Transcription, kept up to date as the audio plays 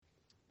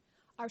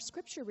Our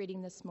scripture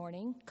reading this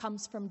morning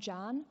comes from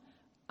John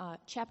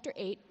chapter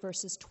 8,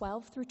 verses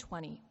 12 through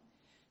 20.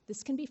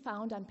 This can be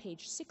found on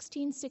page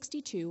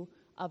 1662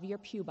 of your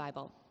Pew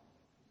Bible.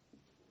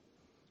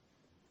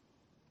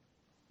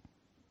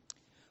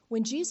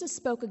 When Jesus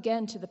spoke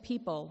again to the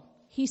people,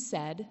 he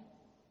said,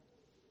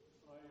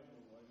 I am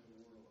the light of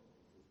the world.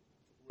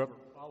 Whoever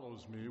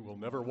follows me will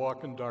never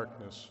walk in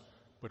darkness,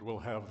 but will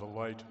have the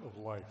light of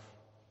life.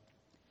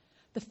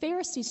 The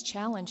Pharisees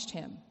challenged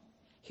him.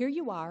 Here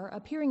you are,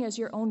 appearing as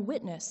your own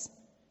witness.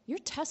 Your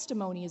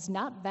testimony is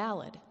not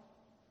valid.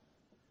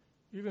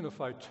 Even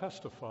if I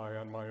testify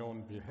on my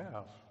own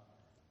behalf,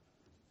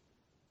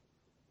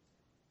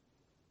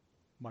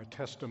 my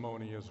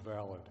testimony is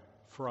valid,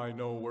 for I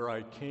know where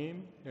I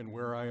came and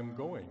where I am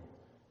going,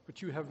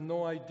 but you have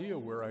no idea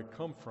where I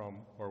come from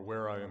or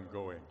where I am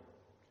going.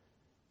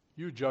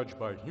 You judge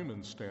by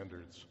human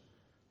standards.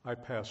 I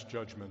pass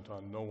judgment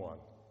on no one.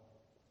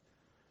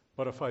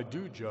 But if I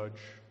do judge,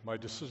 my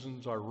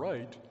decisions are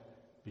right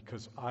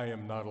because I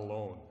am not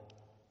alone.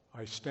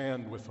 I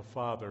stand with the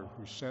Father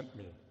who sent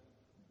me.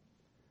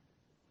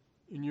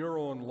 In your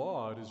own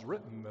law, it is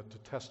written that the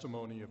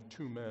testimony of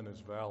two men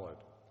is valid.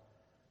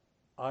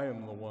 I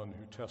am the one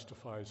who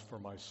testifies for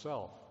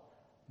myself.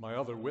 My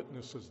other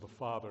witness is the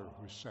Father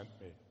who sent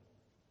me.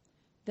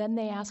 Then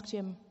they asked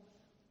him,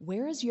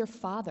 Where is your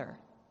Father?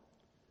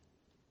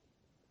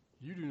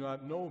 You do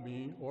not know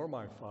me or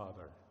my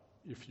Father.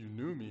 If you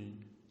knew me,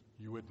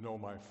 you would know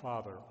my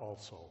Father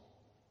also.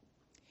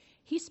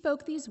 He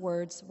spoke these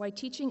words while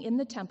teaching in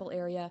the temple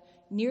area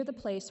near the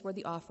place where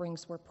the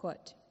offerings were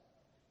put.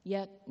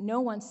 Yet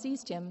no one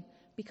seized him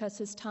because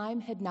his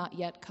time had not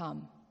yet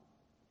come.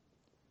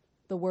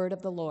 The word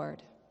of the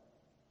Lord.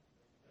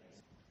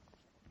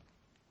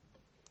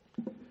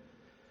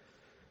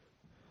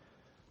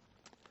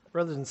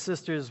 Brothers and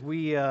sisters,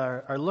 we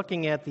are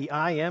looking at the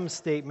I am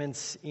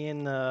statements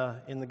in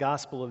the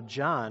Gospel of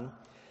John.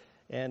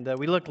 And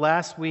we looked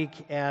last week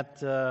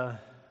at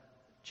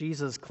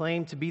Jesus'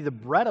 claim to be the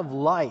bread of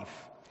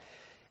life.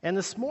 And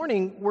this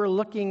morning, we're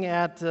looking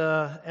at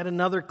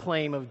another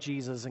claim of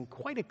Jesus, and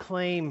quite a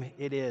claim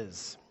it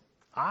is.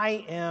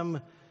 I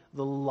am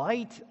the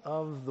light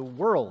of the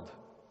world.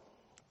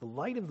 The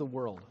light of the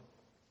world.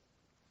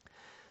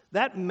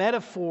 That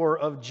metaphor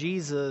of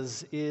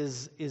Jesus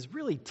is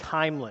really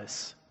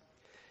timeless.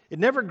 It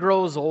never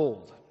grows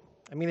old.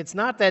 I mean, it's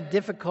not that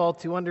difficult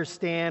to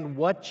understand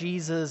what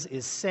Jesus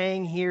is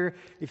saying here.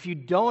 If you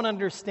don't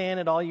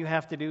understand it, all you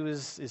have to do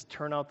is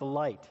turn out the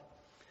light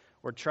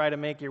or try to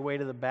make your way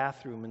to the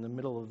bathroom in the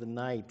middle of the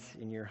night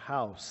in your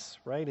house,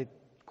 right? It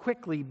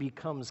quickly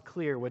becomes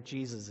clear what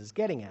Jesus is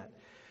getting at.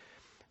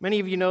 Many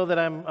of you know that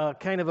I'm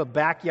kind of a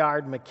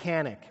backyard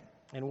mechanic,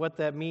 and what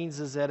that means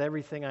is that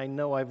everything I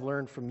know I've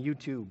learned from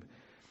YouTube.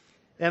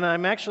 And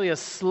I'm actually a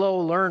slow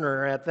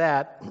learner at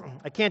that.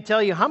 I can't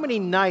tell you how many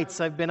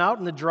nights I've been out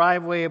in the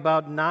driveway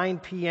about 9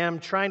 p.m.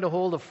 trying to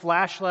hold a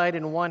flashlight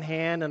in one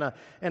hand and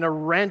a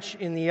wrench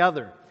in the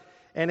other.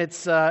 And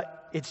it's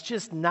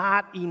just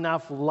not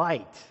enough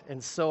light.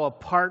 And so a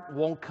part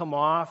won't come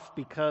off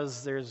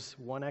because there's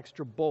one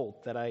extra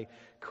bolt that I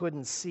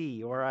couldn't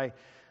see, or I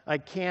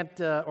can't,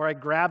 or I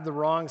grabbed the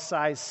wrong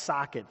size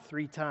socket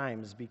 3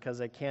 times because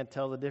I can't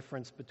tell the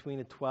difference between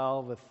a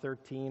 12, a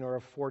 13, or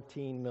a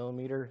 14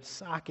 millimeter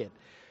socket.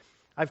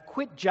 I've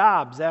quit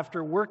jobs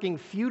after working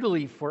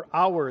futilely for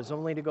hours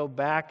only to go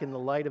back in the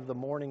light of the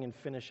morning and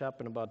finish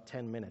up in about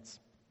 10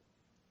 minutes.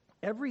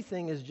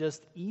 Everything is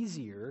just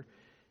easier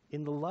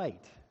in the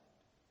light.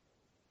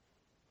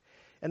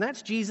 And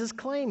that's Jesus'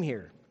 claim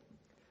here.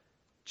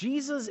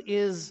 Jesus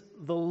is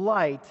the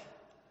light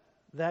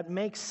that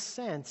makes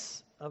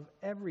sense of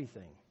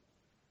everything.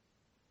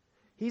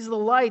 He's the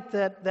light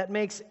that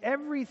makes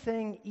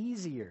everything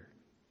easier.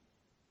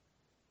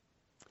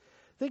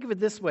 Think of it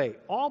this way.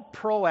 All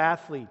pro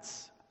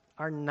athletes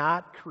are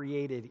not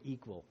created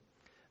equal.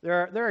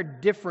 There are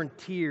different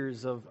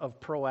tiers of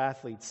pro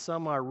athletes.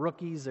 Some are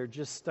rookies, they're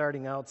just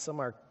starting out.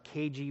 Some are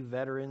cagey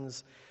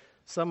veterans.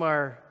 Some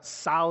are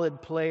solid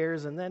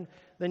players. And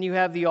then you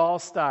have the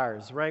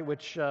all-stars, right,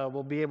 which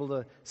we'll be able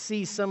to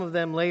see some of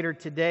them later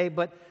today.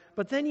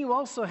 But then you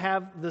also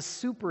have the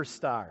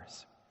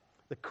superstars,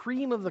 the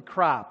cream of the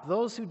crop,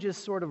 those who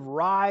just sort of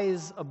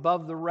rise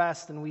above the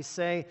rest, and we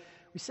say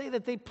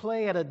that they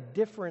play at a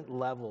different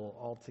level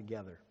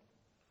altogether.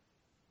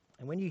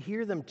 And when you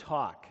hear them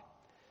talk,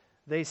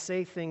 they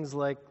say things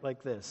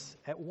like this.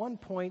 At one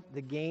point,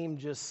 the game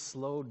just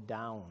slowed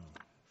down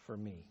for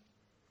me.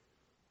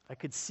 I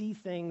could see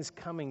things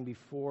coming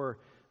before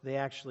they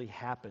actually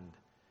happened.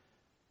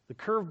 The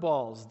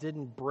curveballs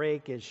didn't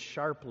break as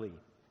sharply.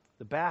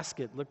 The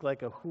basket looked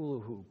like a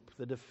hula hoop.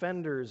 The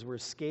defenders were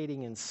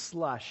skating in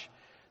slush.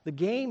 The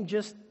game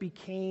just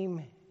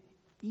became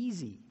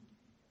easy.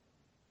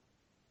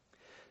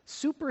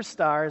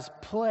 Superstars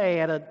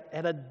play at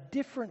a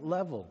different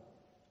level.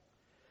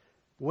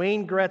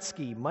 Wayne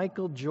Gretzky,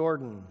 Michael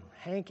Jordan,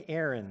 Hank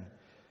Aaron.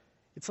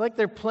 It's like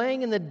they're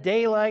playing in the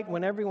daylight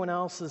when everyone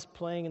else is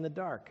playing in the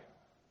dark.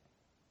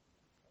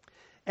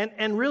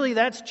 And really,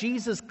 that's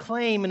Jesus'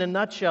 claim in a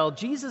nutshell.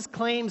 Jesus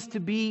claims to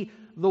be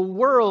the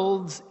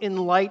world's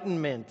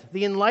enlightenment,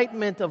 the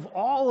enlightenment of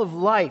all of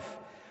life.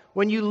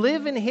 When you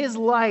live in His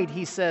light,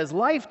 He says,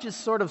 life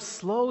just sort of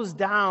slows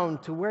down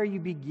to where you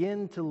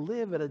begin to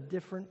live at a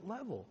different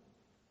level.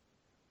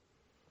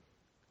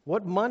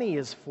 What money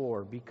is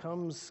for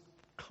becomes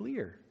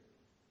clear.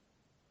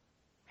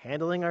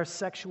 Handling our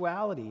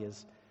sexuality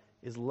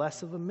is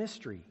less of a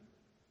mystery.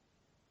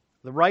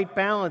 The right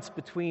balance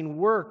between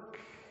work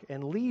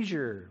and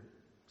leisure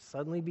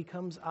suddenly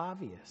becomes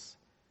obvious.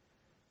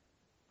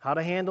 How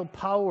to handle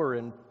power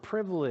and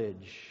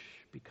privilege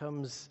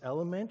becomes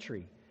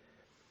elementary.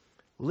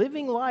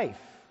 Living life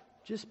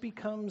just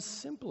becomes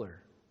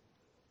simpler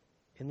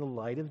in the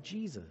light of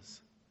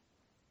Jesus.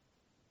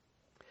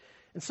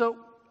 And so,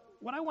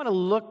 what I want to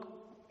look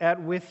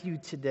at with you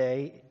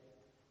today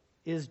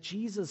is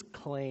Jesus'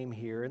 claim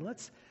here. And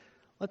let's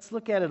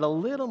look at it a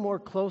little more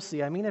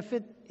closely. I mean, if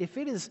it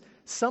is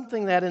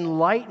something that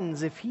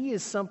enlightens, if He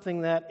is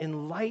something that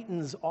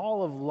enlightens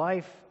all of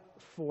life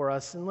for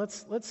us, and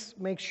let's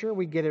make sure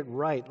we get it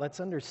right. Let's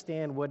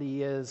understand what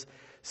He is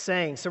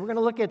saying. So we're going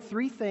to look at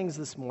three things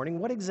this morning: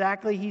 what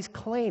exactly He's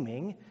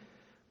claiming,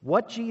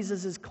 what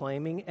Jesus is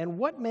claiming, and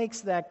what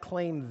makes that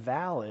claim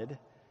valid,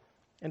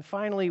 and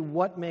finally,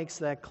 what makes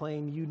that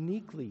claim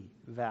uniquely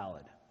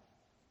valid.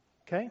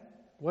 Okay?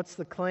 What's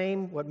the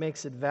claim? What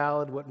makes it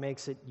valid? What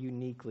makes it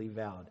uniquely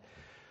valid?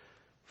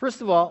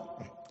 First of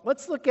all,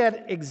 let's look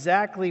at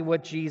exactly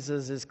what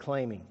Jesus is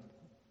claiming.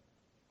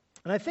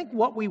 And I think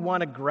what we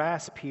want to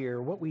grasp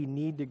here, what we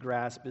need to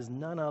grasp, is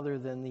none other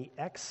than the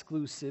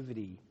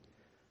exclusivity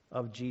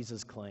of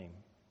Jesus' claim.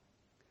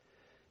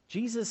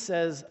 Jesus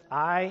says,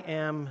 I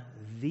am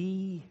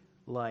the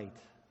light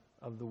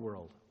of the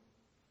world.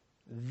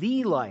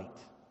 The light.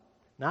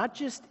 Not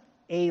just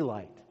a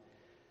light.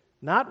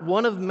 Not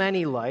one of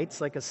many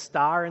lights, like a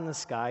star in the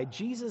sky.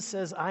 Jesus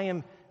says, I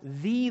am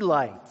the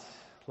light,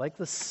 like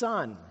the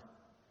sun.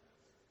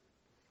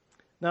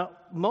 Now,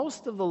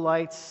 most of the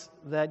lights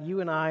that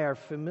you and I are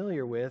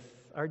familiar with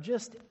are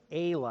just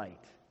a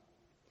light.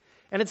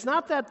 And it's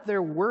not that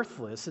they're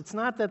worthless. It's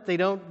not that they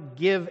don't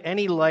give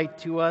any light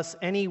to us,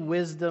 any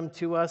wisdom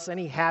to us,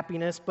 any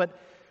happiness, but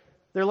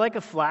they're like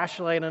a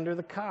flashlight under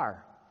the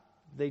car.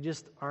 They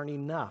just aren't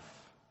enough.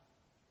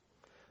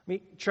 Let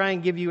me try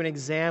and give you an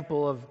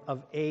example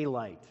of a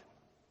light.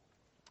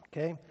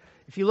 Okay?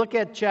 If you look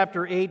at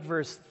chapter 8,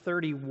 verse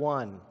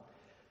 31,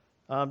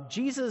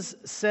 Jesus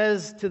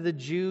says to the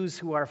Jews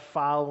who are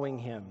following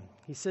Him,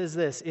 He says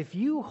this, if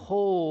you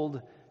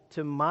hold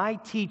to my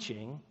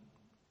teaching,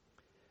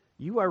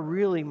 you are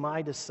really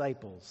my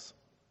disciples,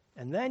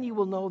 and then you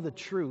will know the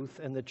truth,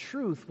 and the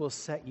truth will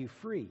set you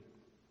free.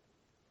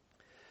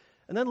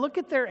 And then look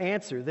at their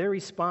answer, their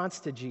response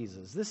to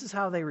Jesus. This is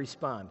how they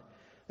respond.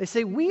 They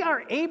say, we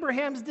are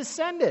Abraham's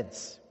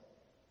descendants,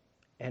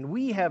 and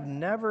we have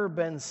never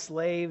been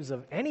slaves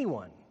of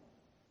anyone.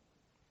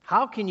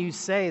 How can you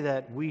say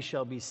that we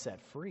shall be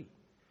set free?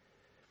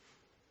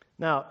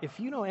 Now, if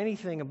you know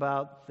anything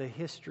about the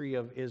history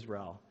of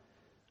Israel,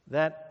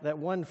 that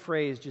one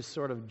phrase just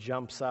sort of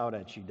jumps out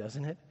at you,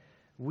 doesn't it?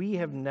 We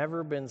have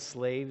never been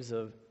slaves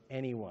of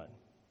anyone.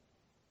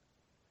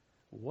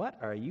 What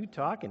are you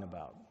talking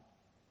about?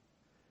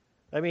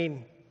 I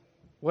mean,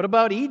 what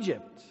about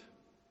Egypt?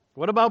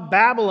 What about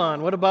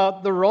Babylon? What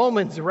about the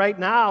Romans right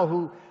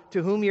now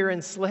to whom you're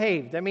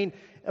enslaved? I mean,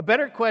 a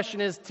better question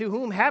is, to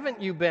whom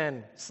haven't you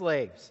been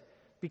slaves?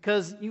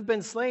 Because you've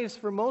been slaves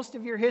for most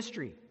of your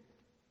history.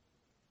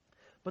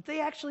 But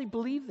they actually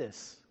believe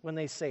this when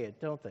they say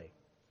it, don't they?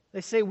 They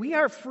say, we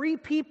are free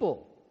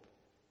people.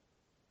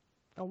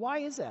 Now, why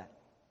is that?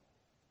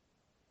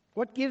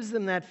 What gives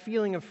them that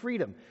feeling of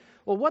freedom?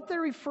 Well, what they're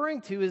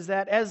referring to is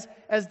that as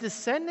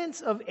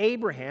descendants of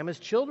Abraham, as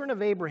children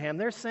of Abraham,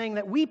 they're saying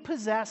that we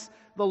possess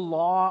the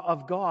law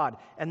of God.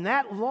 And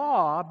that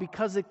law,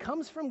 because it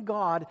comes from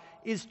God,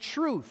 is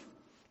truth.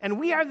 And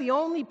we are the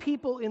only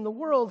people in the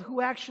world who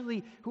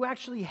actually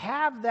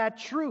have that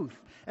truth.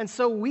 And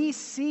so we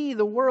see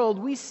the world,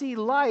 we see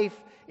life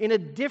in a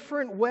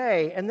different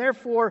way. And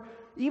therefore,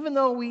 even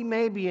though we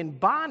may be in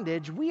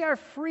bondage, we are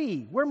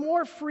free. We're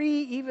more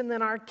free even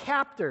than our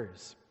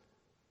captors.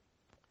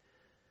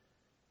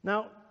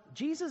 Now,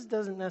 Jesus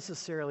doesn't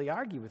necessarily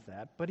argue with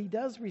that, but He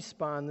does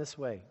respond this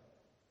way.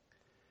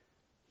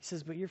 He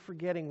says, but you're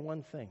forgetting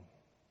one thing.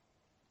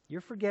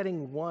 You're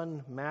forgetting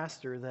one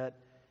master that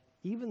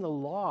even the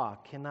law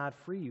cannot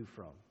free you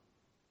from,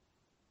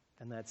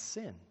 and that's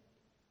sin.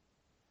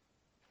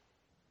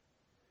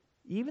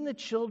 Even the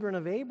children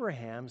of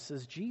Abraham,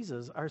 says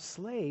Jesus, are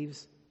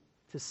slaves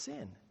to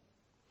sin.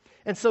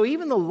 And so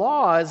even the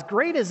law, as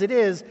great as it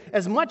is,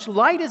 as much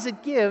light as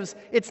it gives,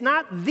 it's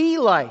not the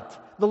light.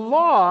 The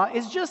law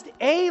is just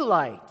a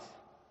light.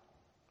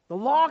 The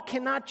law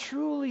cannot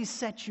truly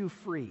set you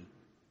free.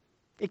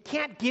 It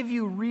can't give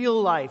you real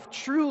life,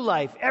 true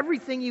life,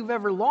 everything you've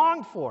ever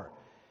longed for.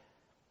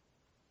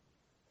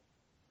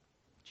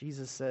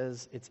 Jesus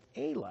says it's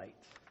a light.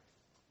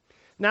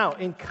 Now,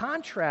 in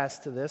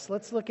contrast to this,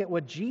 let's look at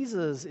what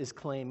Jesus is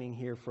claiming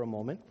here for a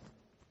moment.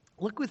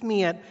 Look with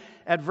me at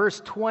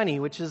verse 20,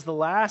 which is the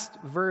last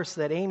verse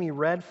that Amy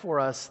read for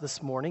us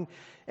this morning.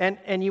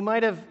 And you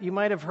might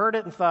have heard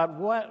it and thought,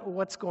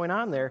 what's going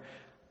on there?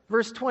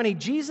 Verse 20,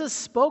 Jesus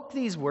spoke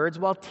these words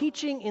while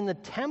teaching in the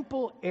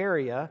temple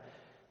area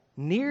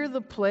near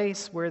the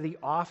place where the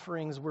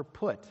offerings were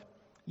put.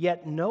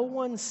 Yet no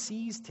one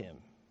seized him,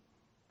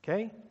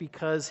 okay,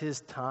 because his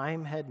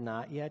time had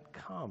not yet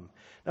come.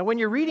 Now, when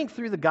you're reading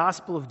through the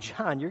Gospel of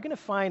John, you're going to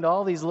find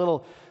all these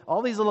little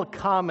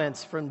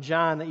comments from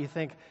John that you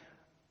think,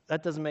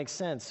 that doesn't make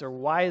sense, or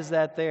why is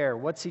that there?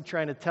 What's he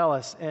trying to tell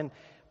us? And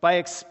by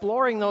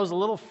exploring those a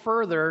little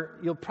further,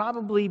 you'll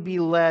probably be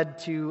led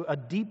to a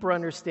deeper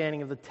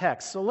understanding of the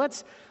text. So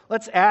let's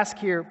ask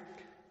here,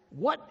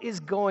 what is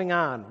going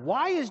on?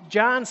 Why is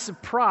John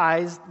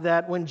surprised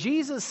that when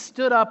Jesus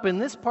stood up in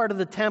this part of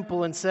the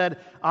temple and said,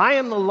 I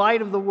am the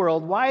light of the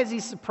world, why is he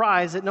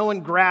surprised that no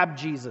one grabbed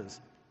Jesus?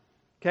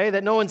 Okay,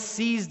 that no one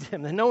seized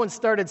him, that no one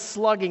started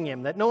slugging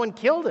him, that no one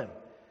killed him?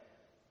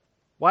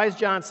 Why is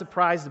John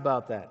surprised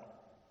about that?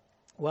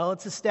 Well,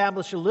 let's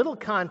establish a little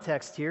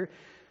context here.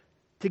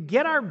 To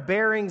get our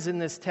bearings in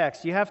this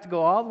text, you have to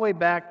go all the way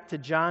back to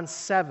John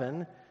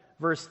 7,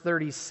 verse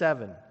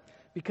 37.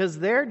 Because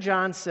there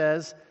John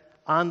says,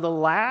 on the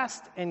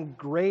last and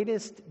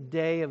greatest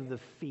day of the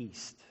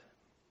feast.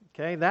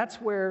 Okay, that's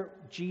where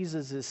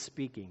Jesus is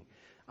speaking.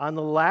 On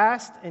the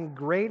last and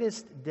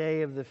greatest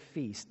day of the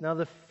feast. Now,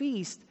 the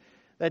feast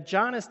that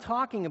John is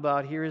talking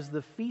about here is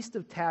the Feast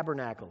of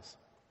Tabernacles.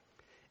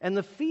 And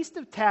the Feast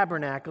of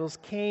Tabernacles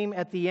came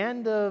at the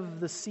end of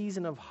the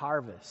season of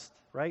harvest,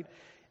 right?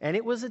 And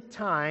it was a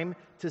time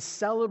to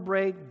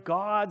celebrate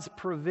God's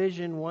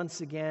provision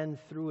once again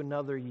through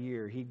another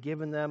year. He'd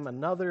given them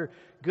another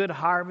good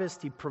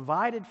harvest. He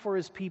provided for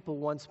his people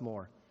once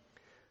more.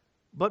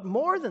 But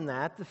more than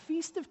that, the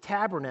Feast of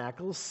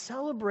Tabernacles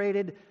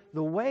celebrated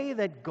the way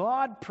that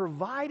God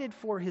provided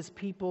for his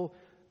people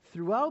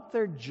throughout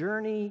their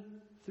journey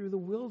through the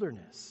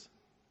wilderness.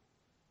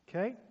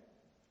 Okay?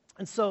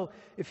 And so,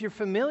 if you're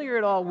familiar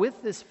at all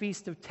with this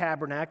Feast of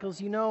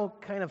Tabernacles, you know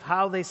kind of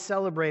how they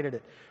celebrated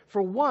it.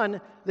 For one,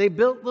 they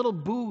built little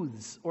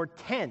booths or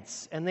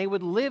tents, and they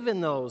would live in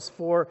those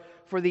for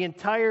the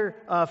entire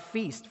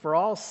feast, for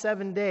all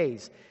 7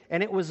 days.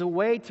 And it was a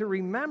way to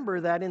remember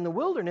that in the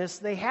wilderness,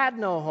 they had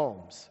no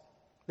homes.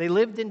 They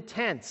lived in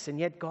tents, and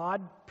yet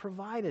God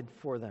provided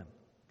for them.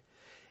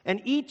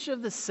 And each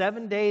of the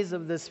 7 days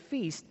of this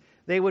feast,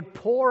 they would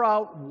pour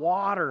out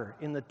water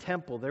in the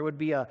temple. There would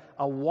be a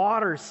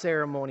water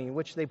ceremony in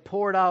which they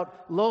poured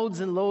out loads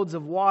and loads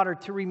of water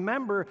to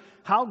remember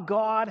how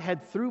God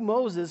had, through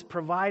Moses,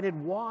 provided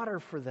water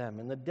for them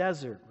in the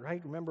desert,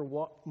 right? Remember,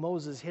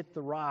 Moses hit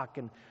the rock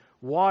and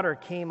water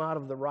came out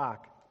of the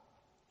rock.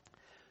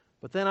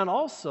 But then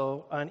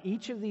also, on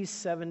each of these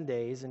 7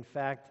 days, in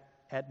fact,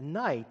 at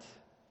night,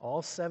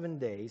 all 7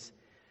 days,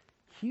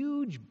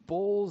 huge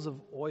bowls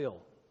of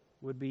oil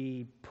would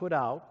be put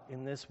out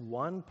in this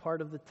one part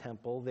of the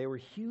temple. They were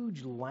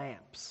huge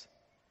lamps,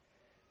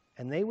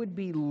 and they would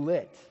be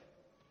lit,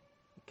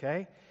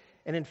 okay?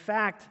 And in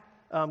fact,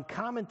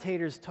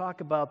 commentators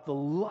talk about the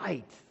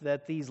light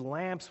that these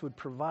lamps would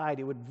provide.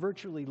 It would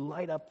virtually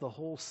light up the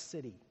whole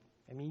city.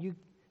 I mean,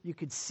 you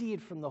could see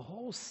it from the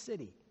whole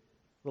city,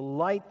 the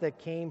light that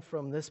came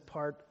from this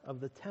part of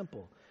the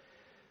temple.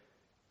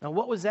 Now,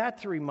 what was that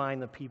to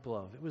remind the people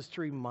of? It was to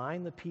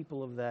remind the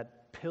people of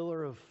that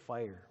pillar of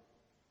fire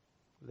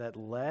that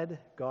led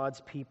God's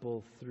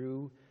people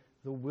through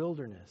the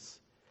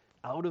wilderness,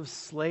 out of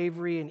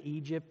slavery in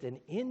Egypt and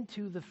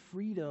into the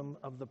freedom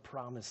of the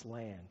promised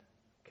land.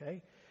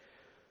 Okay?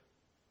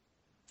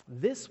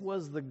 This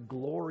was the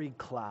glory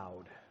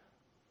cloud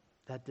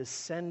that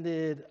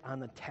descended on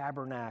the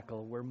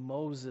tabernacle where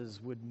Moses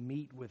would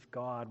meet with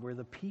God, where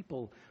the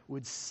people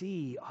would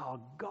see, oh,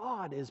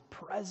 God is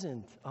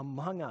present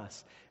among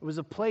us. It was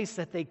a place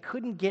that they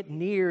couldn't get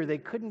near, they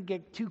couldn't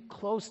get too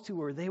close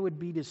to, or they would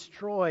be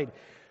destroyed.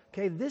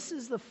 Okay, this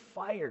is the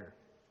fire,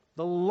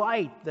 the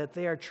light that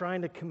they are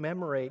trying to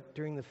commemorate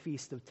during the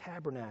Feast of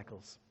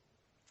Tabernacles.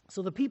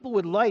 So the people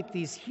would light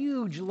these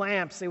huge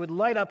lamps, they would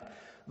light up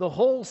the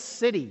whole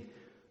city.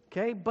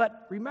 Okay,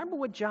 but remember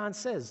what John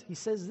says. He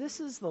says this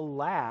is the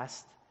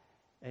last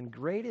and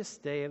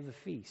greatest day of the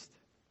feast.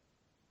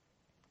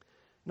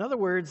 In other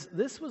words,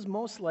 this was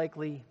most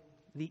likely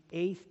the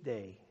 8th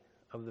day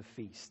of the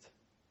feast.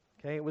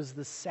 Okay, it was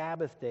the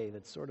Sabbath day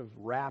that sort of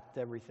wrapped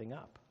everything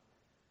up.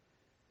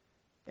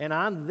 And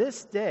on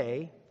this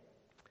day,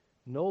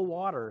 no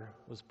water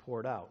was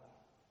poured out.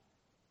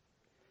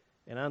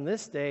 And on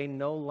this day,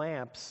 no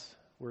lamps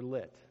were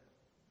lit.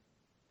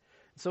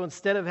 So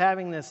instead of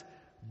having this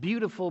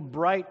beautiful,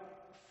 bright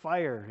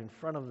fire in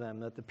front of them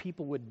that the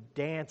people would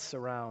dance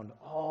around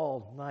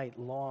all night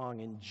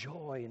long in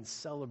joy and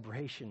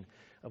celebration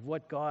of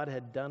what God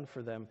had done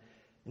for them,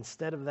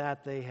 instead of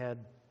that, they had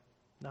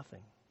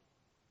nothing.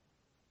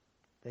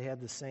 They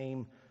had the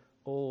same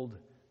old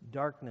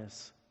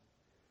darkness.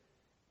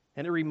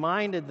 And it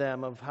reminded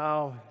them of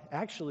how,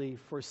 actually,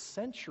 for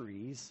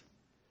centuries,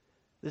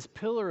 this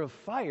pillar of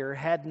fire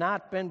had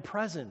not been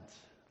present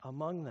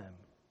among them.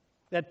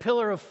 That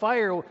pillar of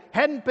fire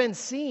hadn't been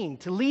seen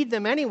to lead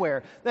them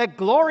anywhere. That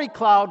glory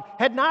cloud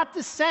had not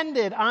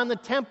descended on the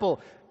temple.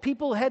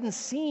 People hadn't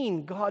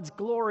seen God's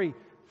glory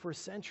for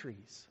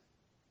centuries.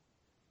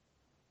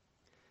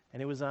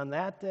 And it was on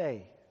that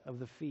day of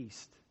the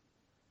feast,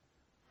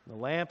 the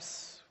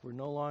lamps were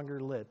no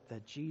longer lit,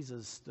 that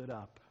Jesus stood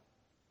up.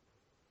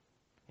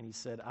 And he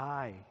said,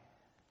 "I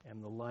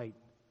am the light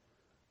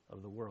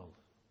of the world."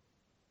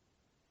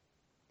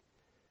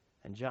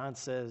 And John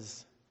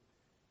says,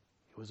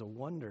 it was a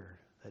wonder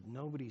that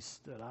nobody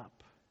stood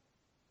up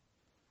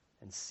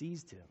and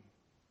seized him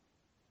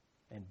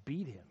and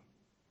beat him,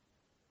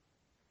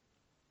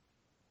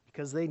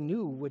 because they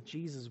knew what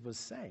Jesus was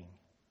saying.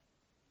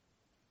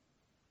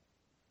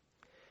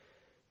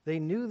 They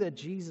knew that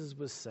Jesus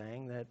was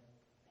saying that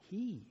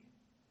he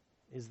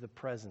is the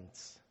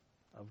presence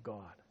of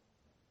God.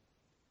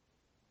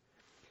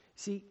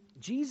 See,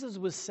 Jesus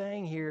was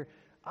saying here,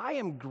 I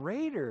am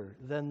greater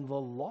than the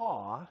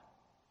law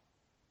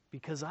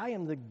because I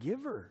am the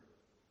giver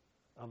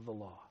of the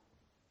law.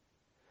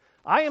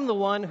 I am the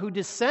one who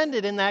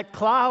descended in that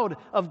cloud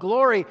of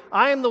glory.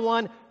 I am the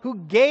one who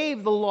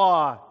gave the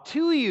law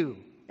to you.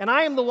 And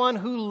I am the one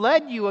who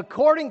led you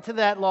according to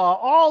that law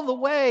all the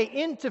way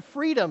into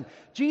freedom.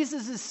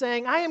 Jesus is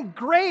saying, I am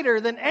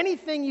greater than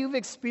anything you've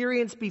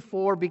experienced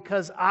before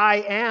because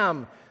I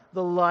am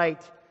the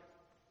light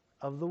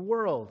of the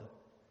world.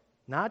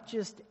 Not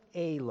just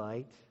a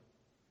light,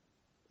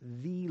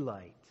 the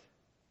light.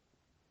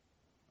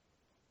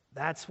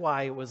 That's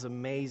why it was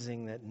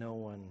amazing that no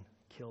one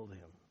killed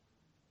him.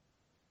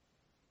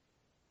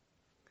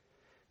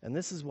 And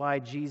this is why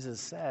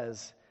Jesus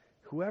says,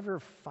 whoever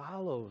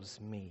follows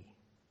me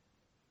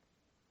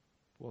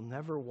will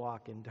never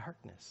walk in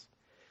darkness.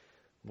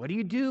 What do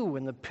you do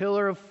when the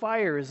pillar of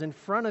fire is in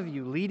front of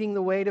you, leading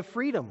the way to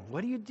freedom?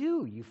 What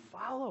do? You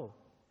follow.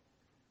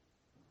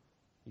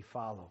 You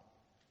follow.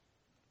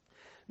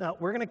 Now,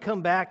 we're going to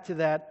come back to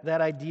that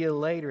idea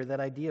later,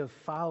 that idea of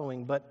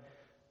following, but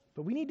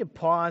we need to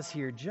pause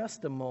here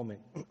just a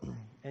moment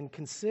and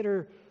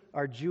consider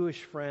our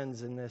Jewish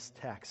friends in this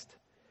text.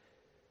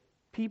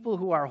 People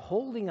who are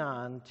holding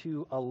on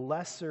to a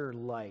lesser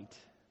light,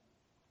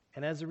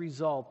 and as a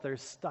result, they're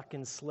stuck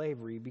in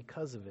slavery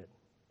because of it.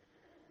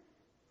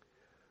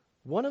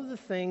 One of the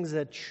things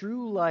that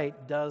true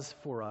light does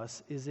for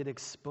us is it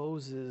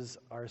exposes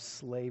our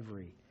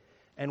slavery.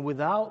 And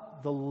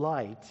without the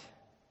light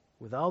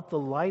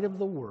of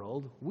the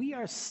world, we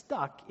are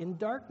stuck in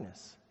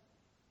darkness.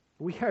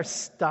 We are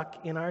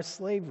stuck in our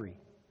slavery.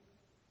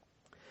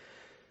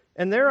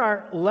 And there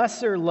are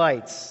lesser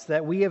lights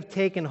that we have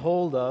taken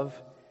hold of,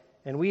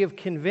 and we have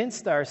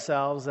convinced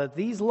ourselves that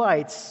these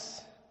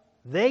lights,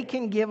 they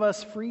can give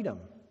us freedom.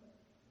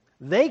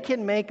 They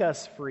can make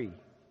us free.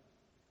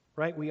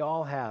 Right? We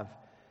all have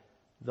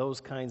those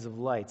kinds of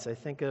lights. I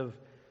think of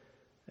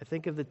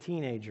the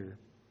teenager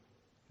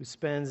who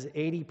spends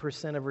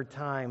 80% of her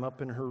time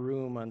up in her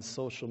room on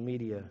social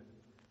media,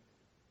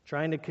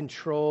 trying to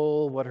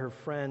control what her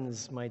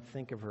friends might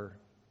think of her,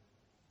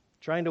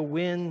 trying to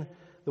win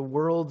the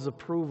world's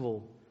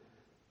approval.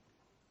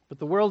 But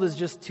the world is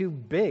just too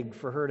big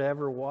for her to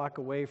ever walk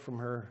away from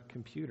her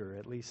computer,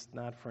 at least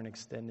not for an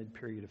extended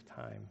period of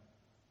time.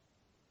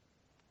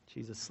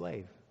 She's a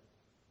slave.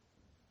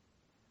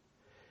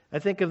 I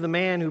think of the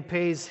man who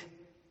pays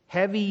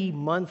heavy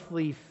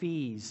monthly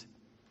fees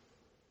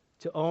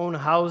to own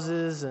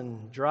houses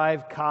and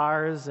drive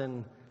cars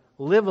and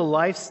live a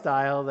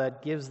lifestyle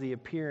that gives the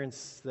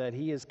appearance that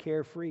he is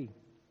carefree.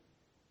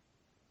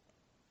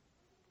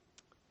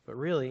 But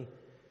really,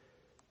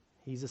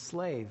 he's a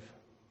slave.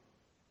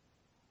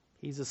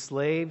 He's a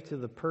slave to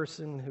the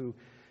person who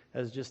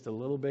has just a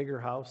little bigger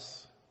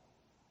house,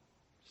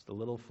 just a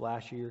little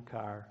flashier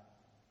car,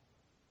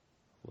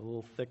 a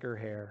little thicker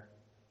hair.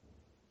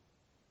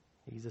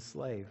 He's a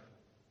slave.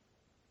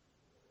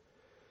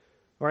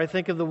 Or I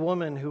think of the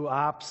woman who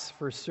opts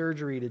for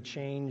surgery to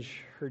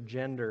change her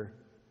gender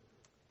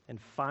and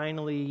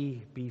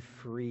finally be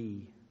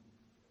free,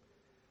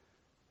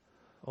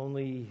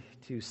 only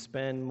to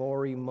spend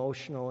more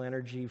emotional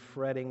energy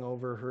fretting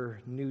over her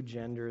new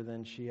gender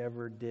than she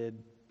ever did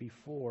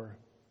before.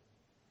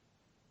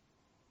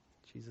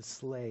 She's a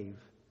slave.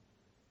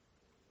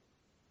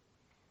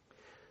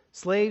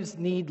 Slaves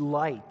need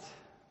light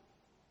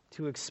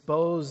to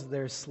expose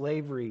their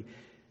slavery,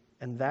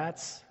 and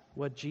that's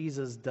what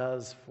Jesus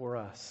does for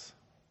us.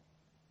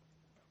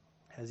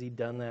 Has he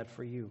done that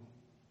for you?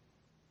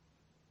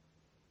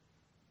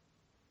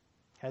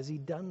 Has he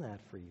done that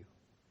for you?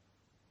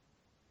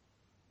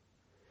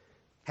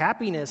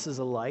 Happiness is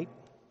a light.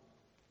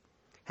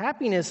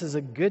 Happiness is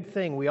a good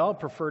thing. We all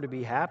prefer to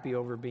be happy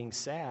over being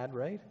sad,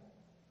 right?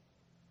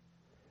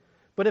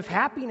 But if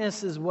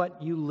happiness is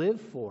what you live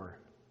for,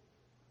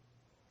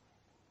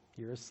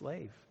 you're a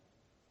slave.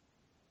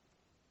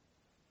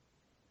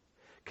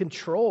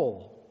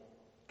 Control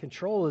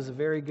is a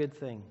very good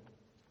thing.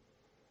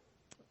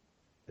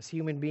 As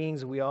human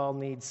beings, we all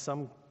need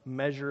some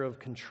measure of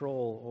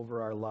control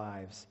over our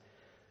lives.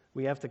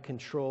 We have to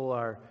control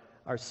our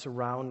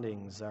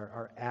surroundings,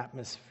 our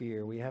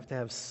atmosphere. We have to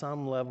have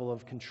some level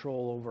of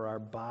control over our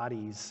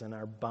bodies and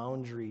our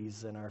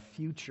boundaries and our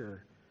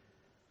future.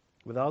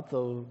 Without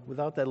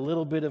that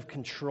little bit of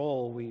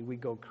control, we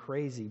go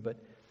crazy. But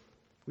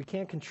we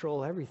can't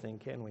control everything,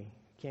 can we?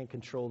 Can't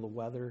control the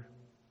weather.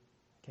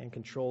 Can't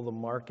control the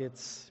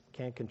markets.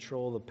 Can't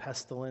control the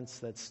pestilence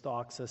that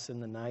stalks us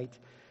in the night.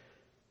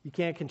 You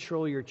can't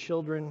control your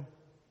children,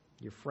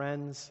 your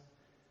friends.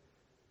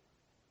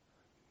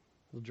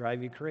 It'll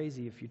drive you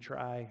crazy if you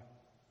try.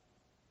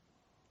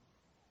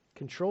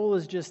 Control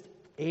is just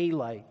a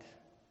light.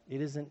 It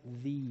isn't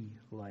the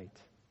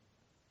light.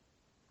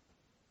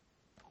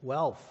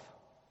 Wealth.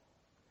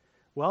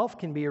 Wealth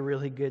can be a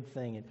really good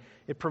thing.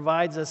 It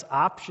provides us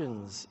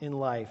options in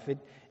life.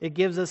 It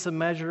gives us a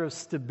measure of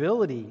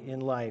stability in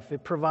life.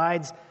 It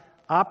provides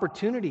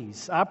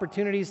opportunities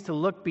to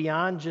look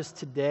beyond just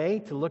today,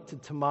 to look to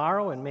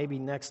tomorrow and maybe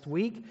next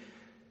week.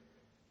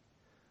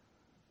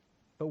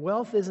 But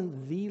wealth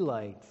isn't the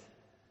light,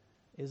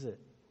 is it?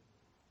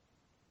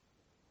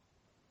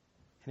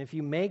 And if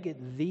you make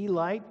it the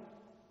light,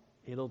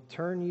 it'll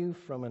turn you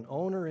from an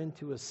owner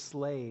into a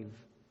slave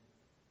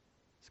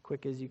as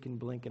quick as you can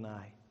blink an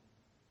eye.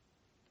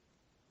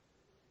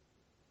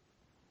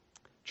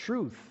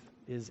 Truth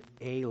is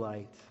a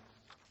light.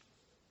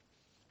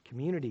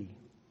 Community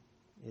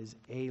is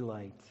a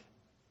light.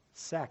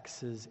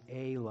 Sex is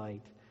a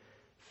light.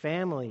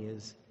 Family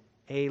is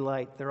a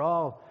light. They're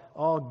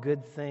all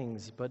good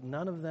things, but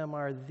none of them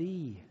are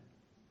the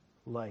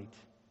light.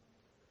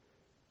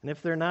 And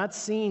if they're not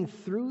seen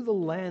through the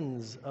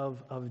lens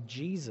of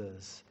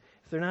Jesus,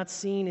 if they're not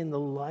seen in the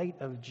light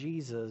of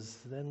Jesus,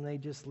 then they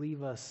just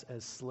leave us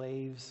as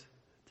slaves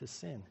to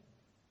sin.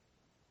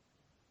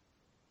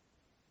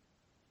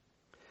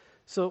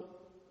 So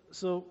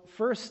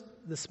first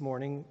this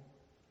morning,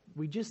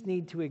 we just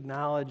need to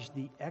acknowledge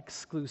the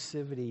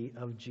exclusivity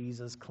of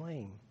Jesus'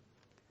 claim.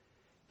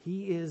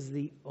 He is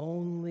the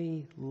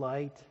only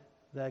light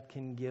that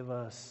can give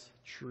us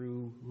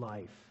true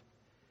life,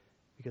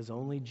 because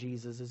only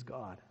Jesus is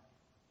God.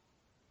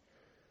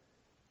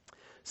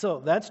 So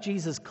that's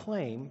Jesus'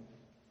 claim.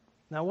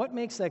 Now, what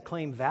makes that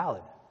claim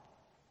valid?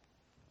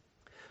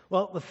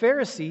 Well, the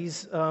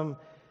Pharisees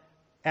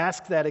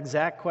ask that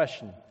exact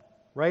question.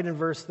 Right in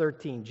verse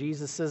 13,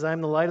 Jesus says,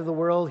 I'm the light of the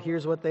world.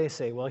 Here's what they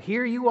say. Well,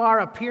 here you are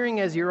appearing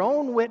as your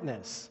own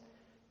witness.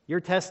 Your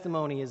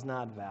testimony is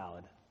not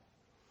valid.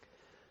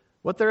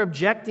 What they're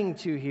objecting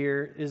to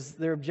here is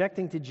they're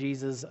objecting to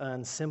Jesus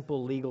on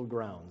simple legal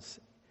grounds.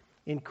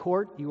 In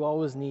court, you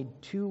always need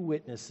two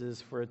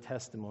witnesses for a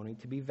testimony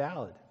to be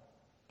valid.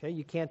 Okay?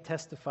 You can't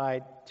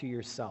testify to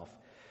yourself.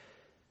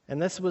 And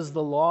this was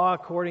the law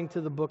according to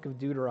the book of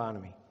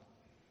Deuteronomy.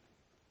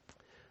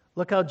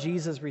 Look how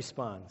Jesus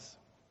responds.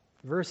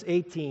 Verse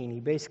 18, he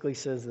basically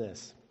says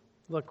this.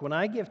 Look, when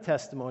I give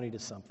testimony to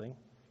something,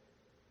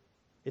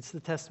 it's the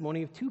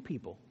testimony of two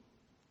people.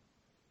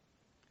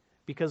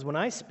 Because when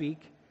I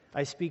speak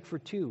for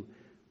two.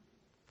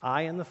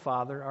 I and the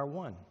Father are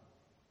one.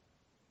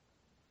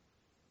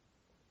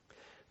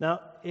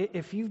 Now,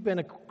 if you've been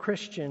a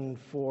Christian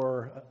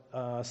for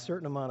a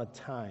certain amount of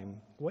time,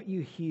 what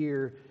you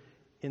hear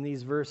in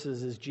these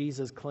verses is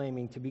Jesus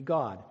claiming to be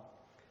God.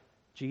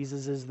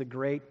 Jesus is the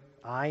great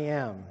I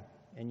am.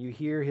 And you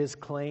hear his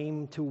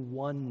claim to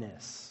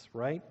oneness,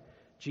 right?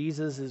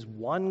 Jesus is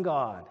one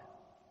God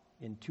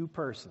in two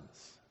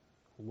persons.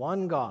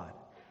 One God.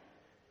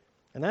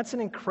 And that's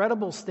an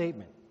incredible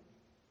statement.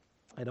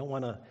 I don't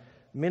want to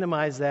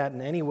minimize that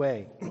in any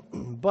way.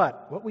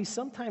 But what we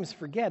sometimes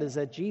forget is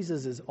that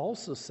Jesus is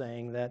also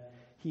saying that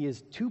he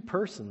is two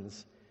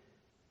persons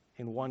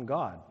in one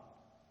God.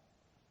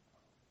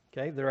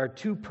 Okay? There are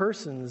two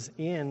persons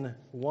in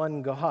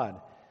one God.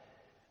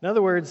 In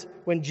other words,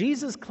 when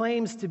Jesus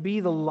claims to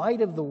be the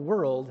light of the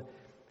world,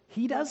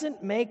 he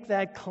doesn't make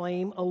that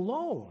claim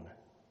alone.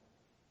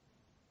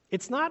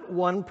 It's not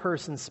one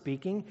person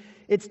speaking,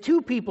 it's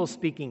two people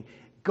speaking.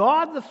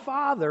 God the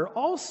Father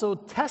also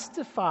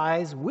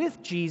testifies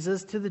with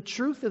Jesus to the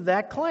truth of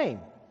that claim.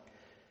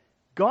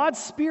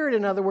 God's Spirit,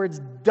 in other words,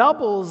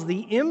 doubles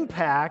the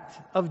impact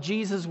of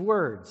Jesus'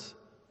 words.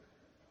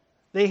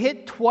 They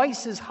hit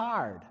twice as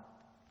hard.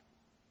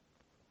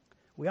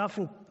 We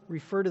often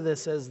refer to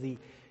this as the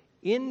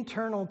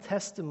internal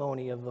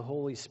testimony of the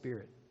Holy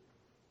Spirit.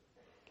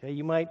 Okay,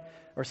 you might,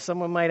 or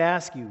someone might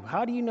ask you,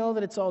 how do you know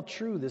that it's all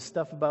true, this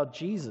stuff about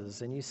Jesus?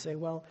 And you say,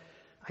 well,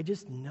 I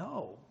just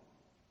know.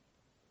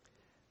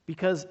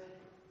 Because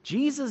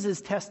Jesus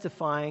is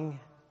testifying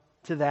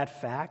to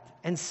that fact,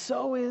 and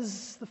so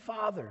is the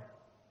Father.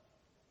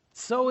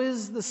 So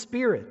is the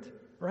Spirit,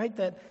 right?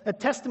 That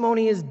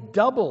testimony is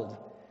doubled.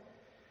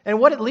 And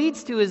what it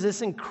leads to is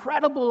this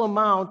incredible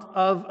amount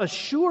of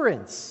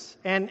assurance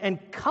and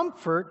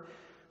comfort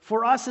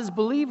for us as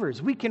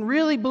believers. We can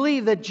really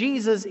believe that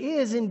Jesus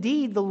is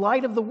indeed the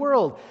light of the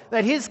world,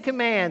 that his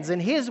commands and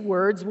his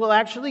words will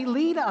actually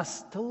lead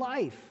us to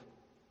life.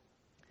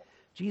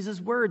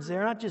 Jesus' words,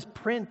 they're not just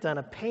print on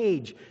a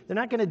page. They're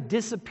not going to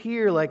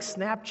disappear like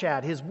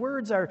Snapchat. His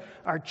words are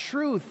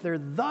truth. They're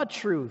the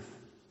truth.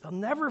 They'll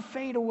never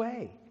fade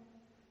away.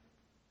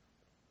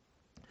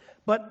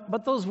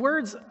 But those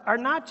words are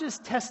not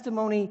just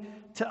testimony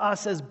to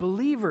us as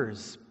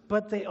believers,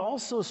 but they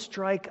also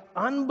strike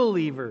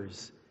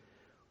unbelievers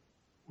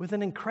with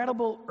an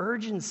incredible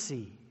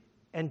urgency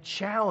and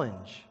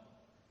challenge.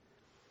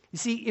 You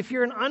see, if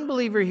you're an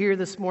unbeliever here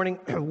this morning,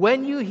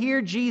 when you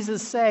hear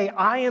Jesus say,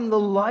 "I am the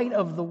light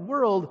of the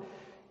world,"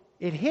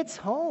 it hits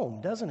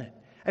home, doesn't it?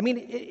 I mean,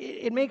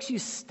 it makes you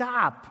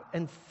stop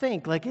and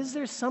think, like, is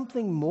there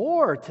something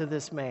more to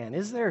this man?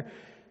 Is there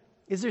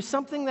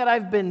something that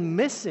I've been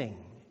missing?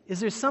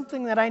 Is there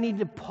something that I need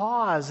to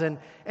pause and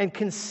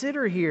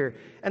consider here?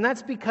 And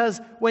that's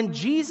because when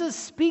Jesus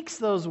speaks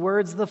those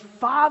words, the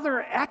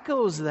Father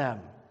echoes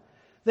them.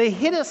 They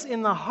hit us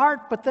in the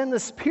heart, but then the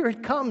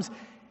Spirit comes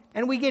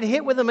and we get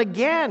hit with them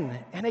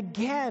again and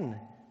again.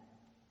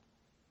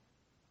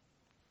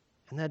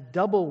 And that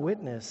double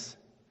witness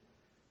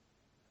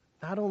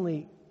not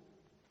only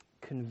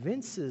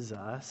convinces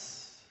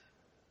us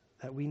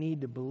that we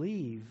need to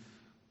believe,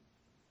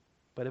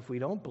 but if we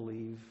don't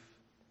believe,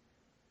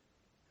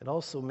 it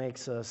also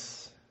makes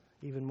us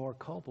even more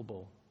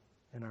culpable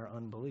in our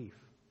unbelief.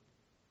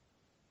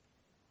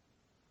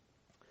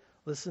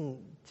 Listen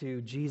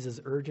to Jesus'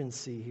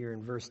 urgency here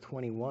in verse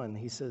 21.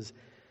 He says,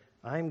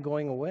 "I am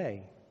going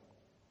away,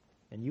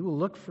 and you will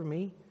look for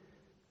me,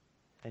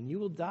 and you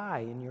will die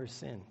in your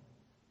sin.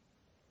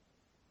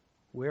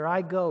 Where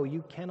I go,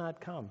 you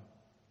cannot come.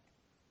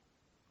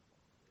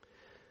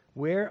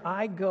 Where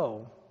I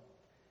go,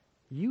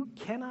 you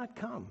cannot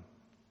come."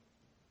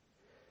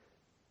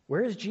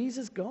 Where is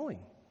Jesus going?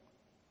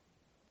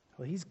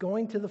 Well, he's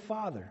going to the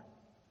Father.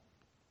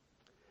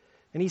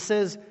 And he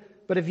says,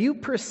 but if you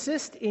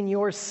persist in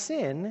your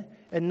sin,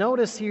 and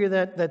notice here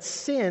that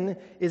sin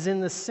is in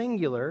the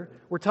singular,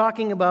 we're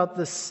talking about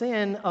the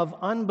sin of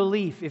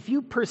unbelief. If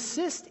you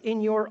persist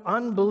in your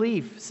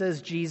unbelief,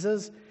 says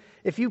Jesus,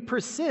 if you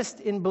persist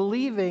in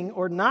believing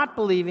or not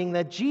believing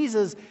that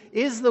Jesus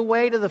is the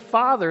way to the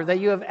Father, that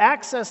you have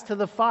access to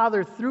the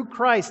Father through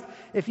Christ,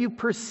 if you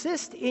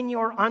persist in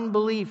your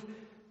unbelief,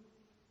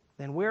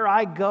 then where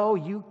I go,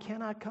 you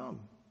cannot come.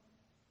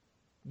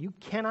 You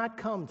cannot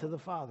come to the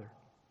Father.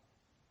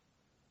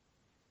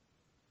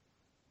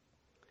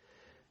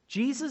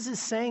 Jesus is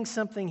saying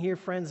something here,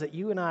 friends, that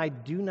you and I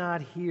do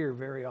not hear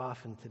very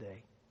often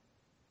today.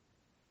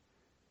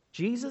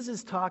 Jesus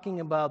is talking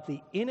about the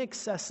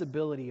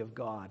inaccessibility of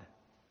God.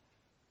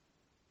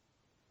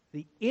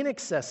 The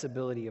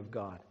inaccessibility of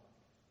God.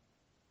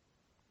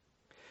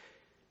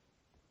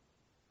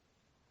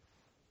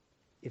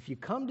 If you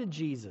come to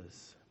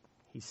Jesus,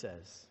 he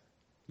says,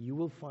 you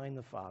will find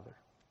the Father.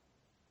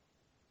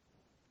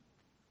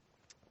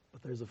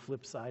 But there's a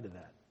flip side of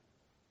that.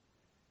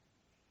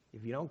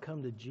 If you don't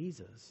come to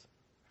Jesus,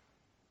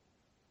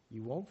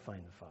 you won't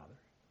find the Father.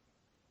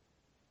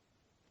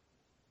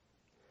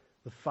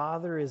 The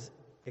Father is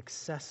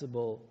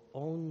accessible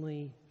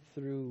only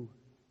through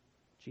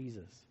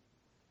Jesus.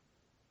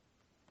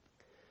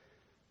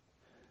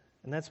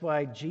 And that's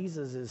why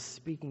Jesus is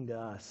speaking to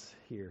us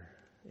here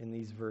in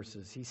these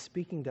verses. He's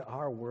speaking to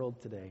our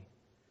world today.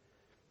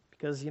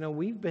 Because,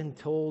 we've been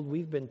told,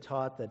 we've been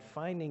taught that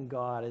finding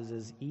God is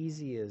as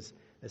easy as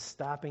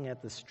stopping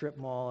at the strip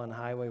mall on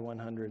Highway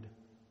 100.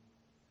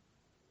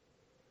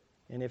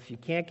 And if you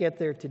can't get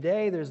there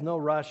today, there's no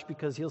rush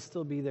because he'll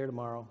still be there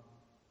tomorrow.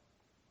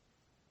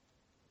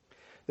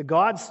 The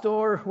God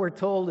store, we're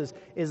told,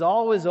 is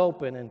always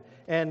open,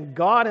 and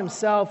God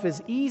himself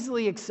is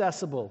easily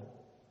accessible.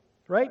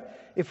 Right?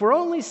 If we're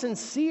only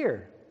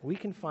sincere, we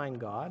can find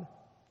God.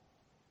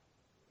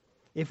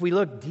 If we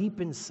look deep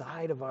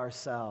inside of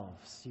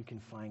ourselves, you can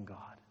find God.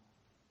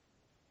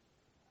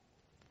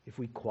 If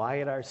we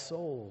quiet our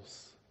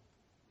souls,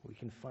 we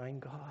can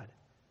find God.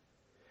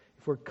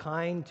 If we're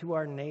kind to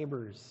our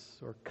neighbors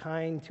or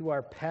kind to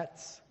our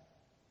pets,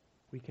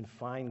 we can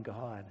find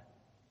God.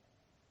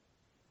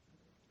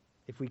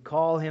 If we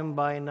call him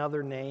by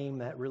another name,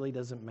 that really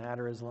doesn't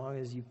matter. As long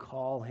as you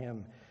call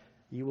him,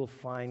 you will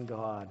find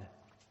God.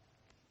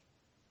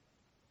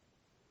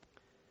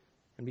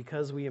 And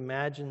because we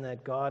imagine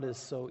that God is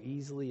so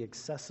easily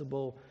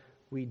accessible,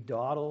 we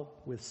dawdle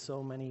with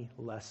so many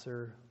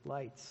lesser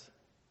lights.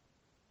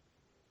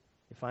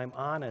 If I'm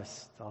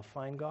honest, I'll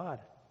find God.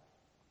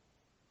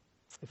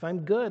 If I'm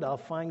good, I'll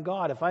find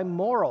God. If I'm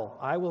moral,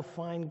 I will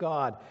find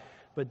God.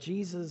 But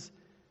Jesus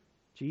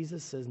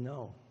says,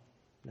 no,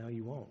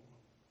 you won't.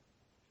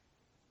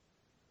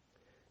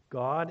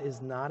 God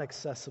is not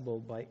accessible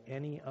by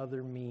any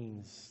other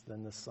means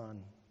than the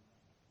Son,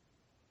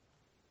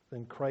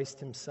 than Christ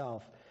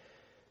himself.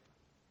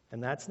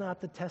 And that's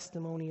not the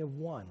testimony of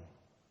one.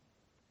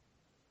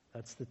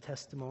 That's the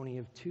testimony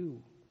of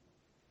two.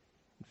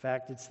 In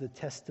fact, it's the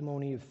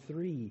testimony of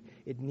three.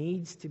 It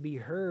needs to be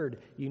heard.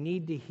 You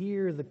need to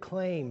hear the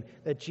claim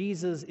that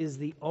Jesus is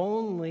the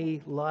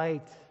only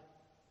light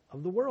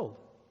of the world.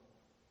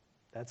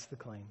 That's the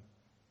claim.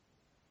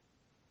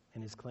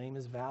 And his claim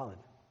is valid.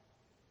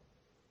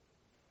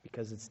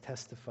 because it's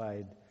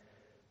testified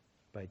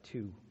by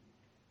two.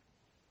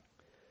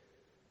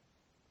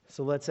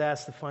 So let's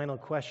ask the final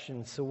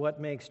question. So what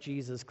makes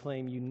Jesus'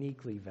 claim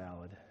uniquely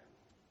valid?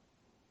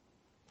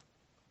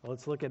 Well,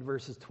 let's look at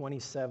verses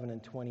 27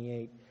 and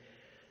 28.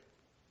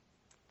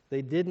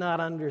 They did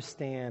not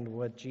understand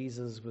what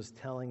Jesus was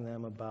telling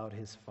them about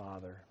his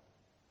Father.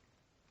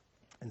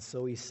 And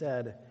so he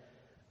said,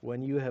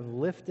 "When you have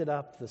lifted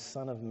up the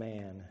Son of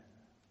Man,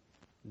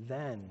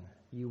 then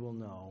you will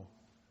know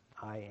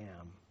I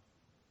am."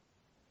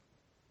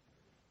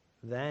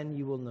 Then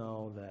you will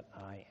know that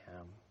I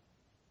am.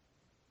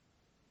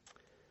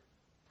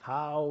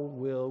 How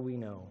will we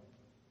know?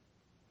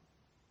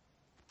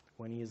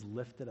 When he is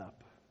lifted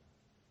up.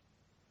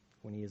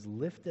 When he is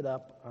lifted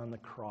up on the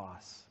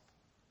cross.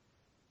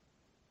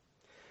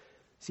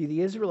 See,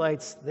 the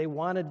Israelites, they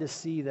wanted to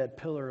see that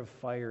pillar of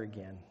fire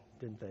again,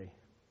 didn't they?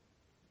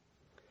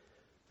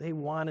 They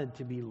wanted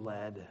to be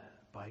led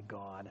by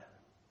God.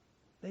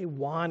 They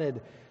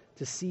wanted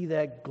to see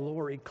that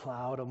glory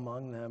cloud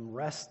among them,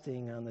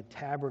 resting on the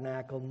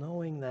tabernacle,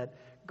 knowing that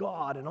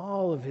God in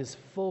all of his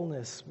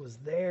fullness was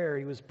there.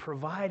 He was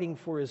providing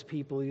for his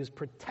people. He was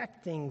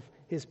protecting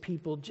his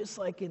people, just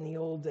like in the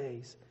old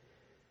days.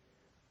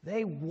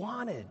 They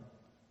wanted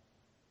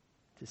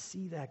to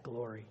see that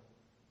glory.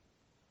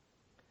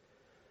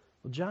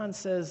 Well, John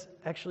says,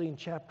 actually in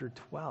chapter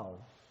 12,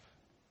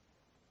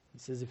 he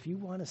says, if you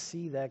want to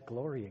see that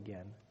glory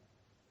again,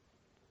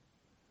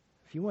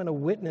 if you want to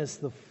witness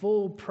the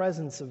full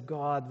presence of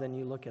God, then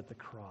you look at the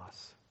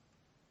cross,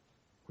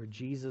 where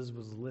Jesus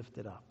was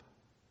lifted up.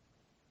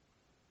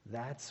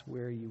 That's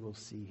where you will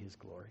see his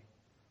glory.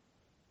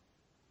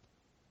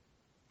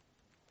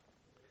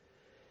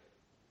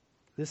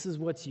 This is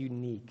what's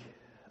unique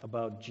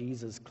about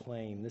Jesus'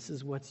 claim. This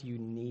is what's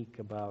unique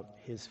about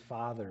his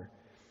Father.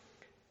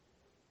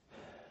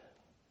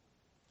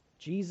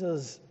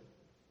 Jesus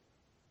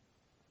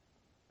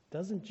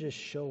doesn't just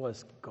show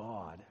us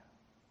God.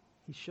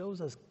 He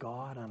shows us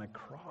God on a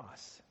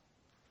cross.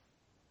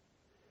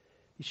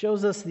 He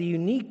shows us the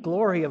unique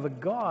glory of a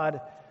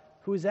God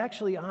who is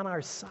actually on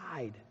our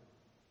side.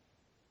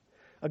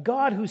 A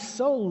God who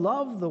so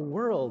loved the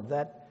world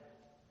that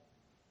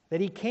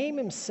he came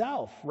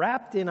himself,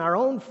 wrapped in our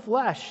own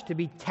flesh, to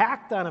be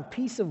tacked on a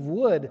piece of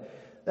wood,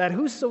 that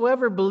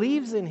whosoever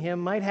believes in him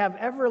might have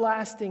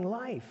everlasting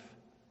life.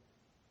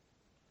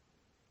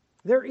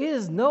 There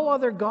is no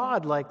other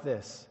God like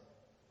this.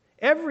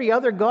 Every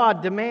other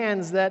God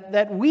demands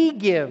that we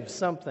give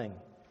something.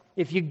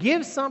 If you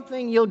give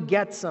something, you'll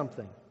get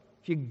something.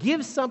 If you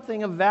give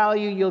something of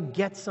value, you'll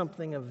get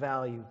something of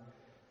value.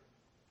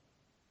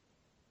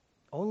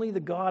 Only the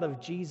God of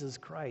Jesus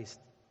Christ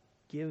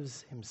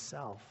gives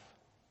himself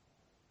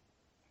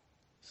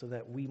so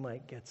that we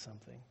might get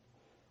something.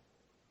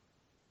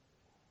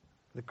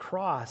 The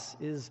cross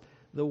is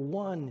the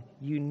one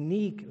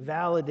unique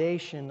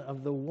validation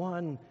of the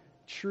one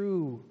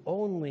true,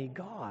 only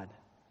God.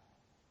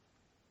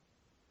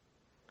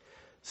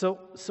 So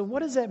what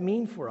does that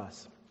mean for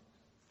us?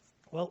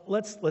 Well,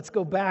 let's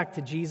go back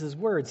to Jesus'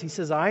 words. He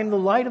says, "I am the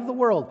light of the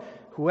world.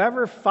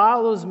 Whoever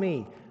follows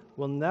me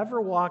will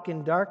never walk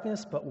in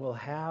darkness, but will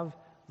have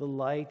the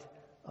light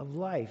of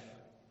life."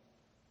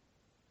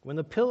 When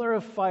the pillar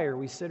of fire,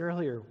 we said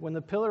earlier, when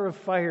the pillar of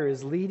fire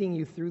is leading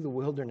you through the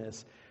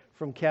wilderness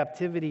from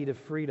captivity to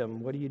freedom,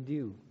 what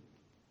do?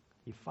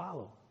 You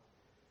follow.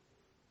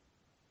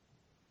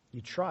 You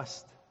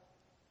trust.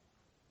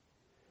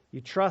 You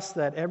trust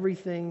that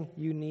everything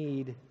you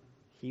need,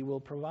 he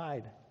will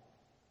provide.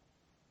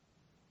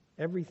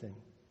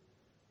 Everything.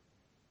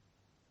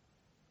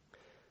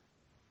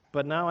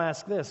 But now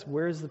ask this,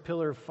 where is the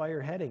pillar of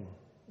fire heading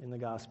in the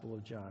Gospel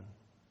of John?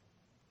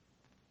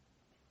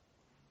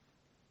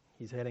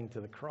 He's heading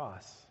to the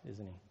cross,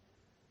 isn't he?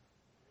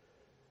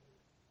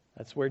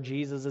 That's where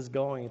Jesus is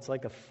going. It's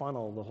like a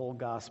funnel, the whole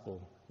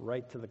gospel,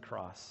 right to the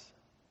cross.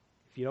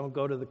 If you don't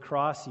go to the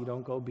cross, you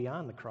don't go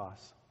beyond the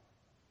cross.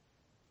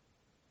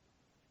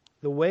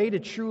 The way to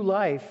true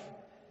life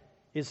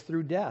is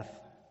through death.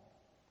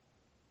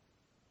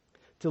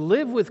 To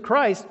live with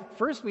Christ,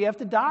 first we have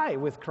to die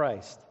with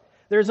Christ.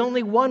 There's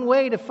only one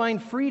way to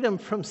find freedom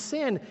from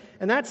sin,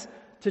 and that's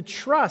to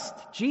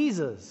trust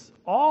Jesus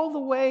all the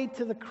way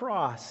to the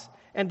cross,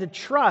 and to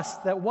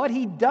trust that what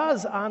he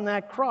does on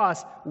that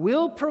cross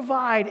will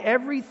provide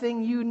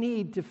everything you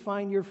need to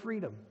find your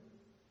freedom.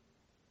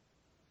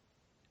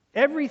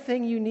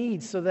 Everything you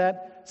need so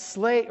that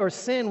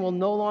sin will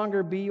no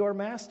longer be your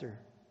master.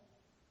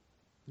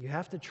 You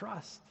have to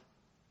trust.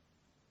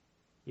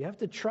 You have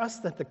to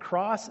trust that the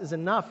cross is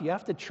enough. You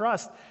have to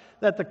trust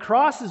that the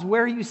cross is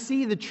where you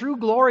see the true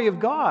glory of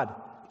God.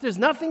 There's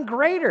nothing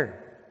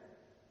greater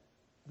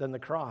than the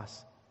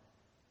cross.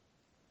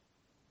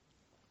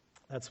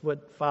 That's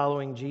what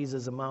following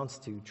Jesus amounts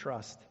to,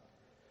 trust.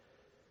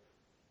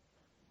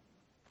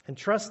 And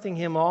trusting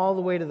him all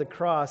the way to the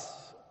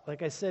cross,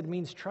 like I said,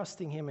 means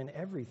trusting him in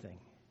everything.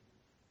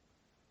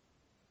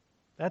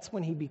 That's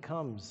when he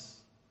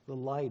becomes the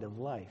light of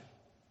life.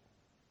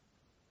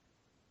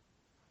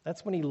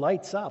 That's when he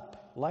lights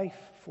up life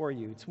for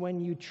you. It's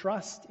when you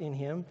trust in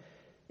him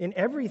in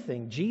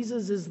everything.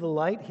 Jesus is the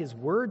light. His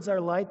words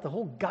are light. The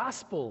whole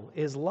gospel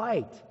is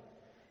light.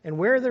 And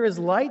where there is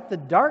light, the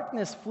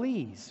darkness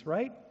flees,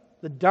 right?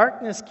 The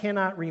darkness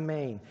cannot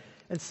remain.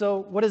 And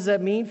so what does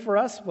that mean for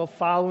us? Well,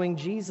 following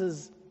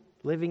Jesus,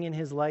 living in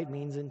his light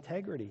means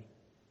integrity.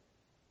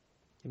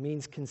 It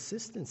means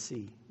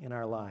consistency in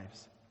our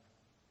lives.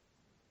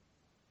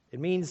 It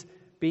means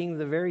being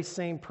the very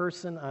same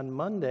person on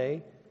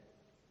Monday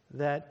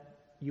that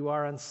you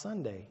are on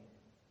Sunday.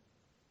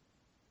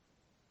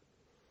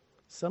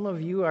 Some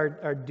of you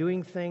are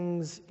doing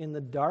things in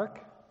the dark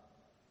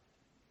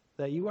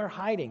that you are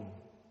hiding.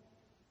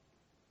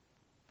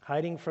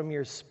 Hiding from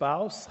your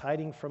spouse,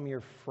 hiding from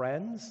your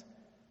friends,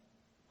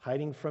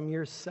 hiding from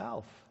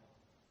yourself.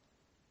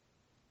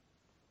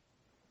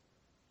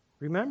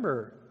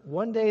 Remember,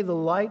 one day the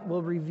light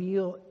will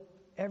reveal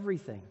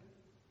everything.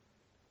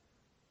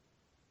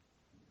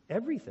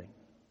 Everything.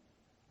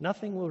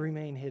 Nothing will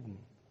remain hidden.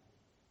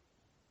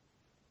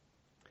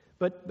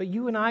 But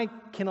you and I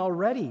can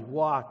already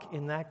walk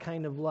in that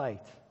kind of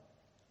light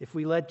if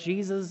we let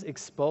Jesus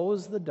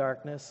expose the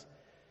darkness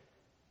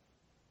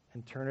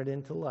and turn it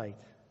into light.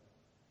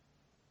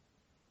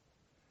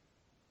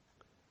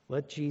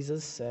 Let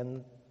Jesus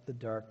send the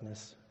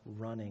darkness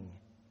running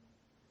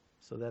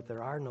so that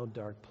there are no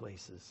dark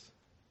places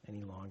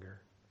any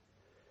longer.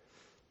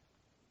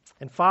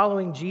 And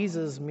following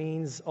Jesus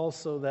means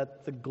also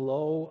that the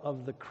glow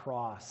of the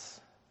cross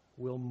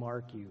will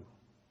mark you.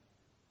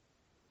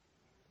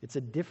 It's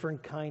a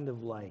different kind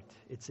of light.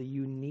 It's a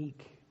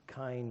unique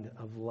kind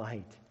of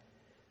light.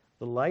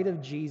 The light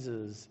of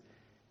Jesus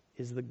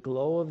is the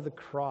glow of the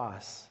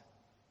cross,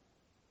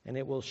 and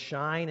it will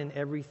shine in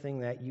everything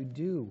that you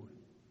do.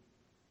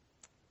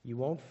 You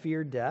won't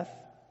fear death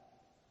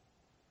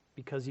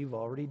because you've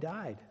already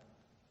died.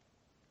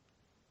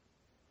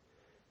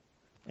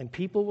 And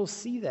people will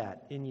see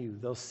that in you.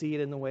 They'll see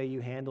it in the way you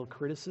handle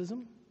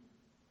criticism.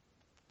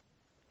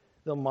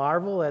 They'll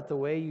marvel at the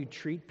way you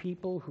treat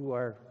people who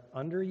are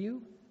under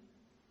you.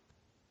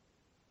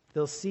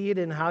 They'll see it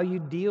in how you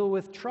deal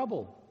with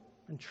trouble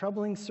and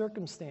troubling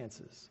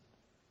circumstances.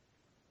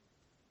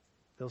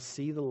 They'll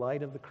see the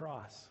light of the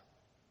cross.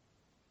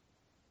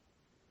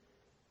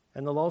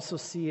 And they'll also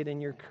see it in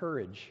your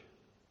courage.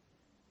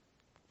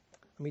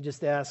 Let me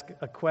just ask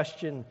a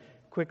question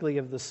quickly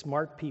of the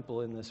smart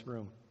people in this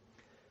room.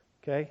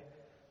 Okay?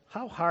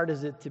 How hard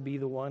is it to be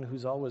the one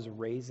who's always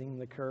raising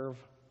the curve?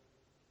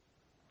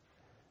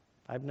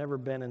 I've never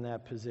been in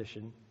that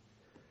position.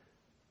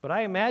 But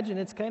I imagine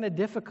it's kind of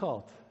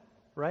difficult,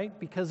 right?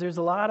 Because there's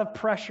a lot of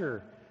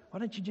pressure. Why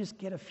don't you just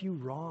get a few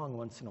wrong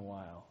once in a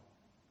while,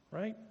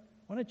 right?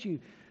 Why don't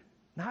you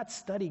not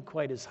study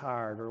quite as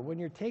hard? Or when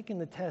you're taking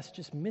the test,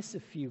 just miss a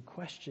few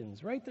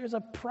questions, right? There's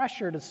a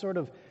pressure to sort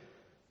of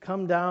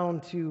come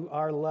down to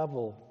our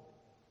level.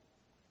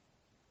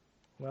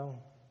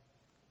 Well,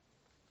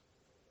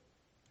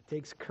 it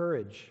takes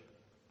courage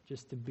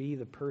just to be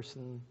the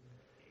person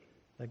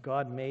that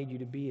God made you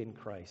to be in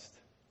Christ.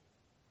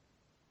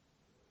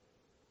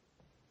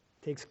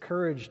 It takes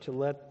courage to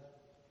let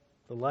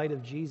the light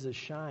of Jesus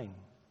shine.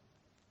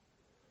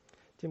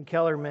 Tim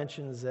Keller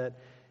mentions that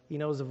he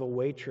knows of a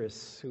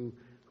waitress who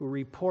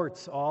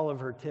reports all of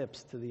her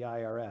tips to the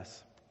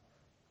IRS.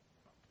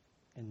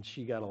 And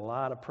she got a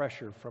lot of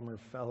pressure from her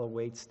fellow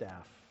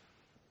waitstaff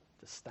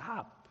to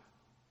stop.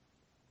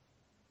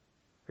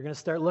 They're going to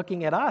start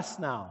looking at us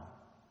now.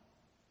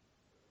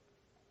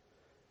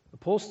 The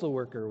postal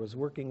worker was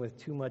working with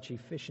too much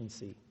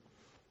efficiency,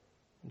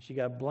 and she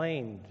got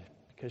blamed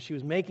because she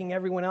was making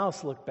everyone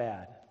else look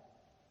bad.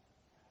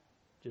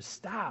 Just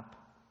stop.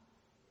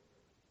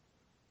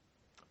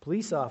 A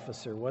police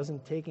officer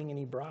wasn't taking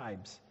any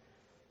bribes,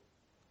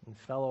 and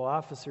fellow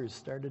officers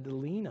started to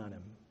lean on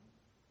him.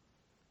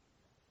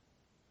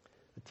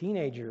 The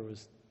teenager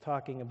was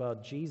talking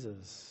about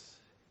Jesus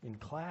in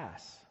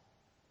class.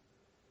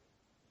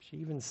 She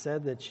even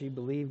said that she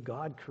believed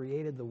God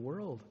created the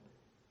world.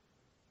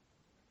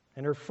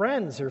 And her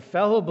friends, her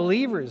fellow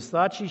believers,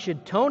 thought she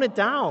should tone it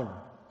down.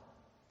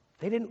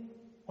 They didn't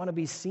want to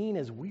be seen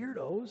as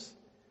weirdos.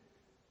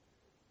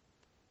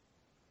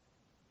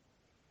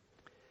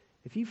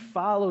 If you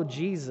follow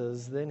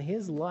Jesus, then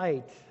his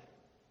light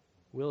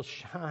will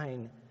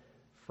shine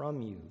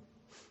from you.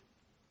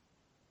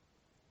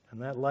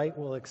 And that light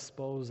will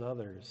expose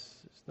others.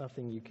 There's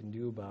nothing you can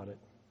do about it.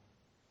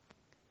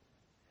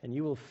 And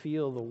you will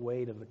feel the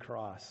weight of the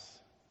cross.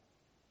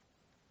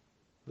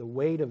 The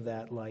weight of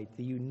that light,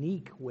 the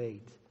unique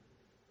weight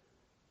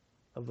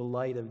of the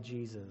light of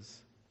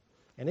Jesus.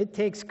 And it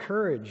takes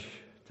courage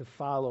to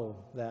follow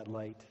that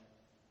light,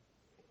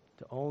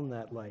 to own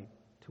that light,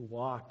 to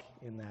walk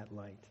in that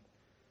light.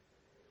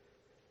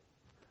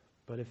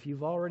 But if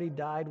you've already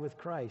died with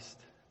Christ,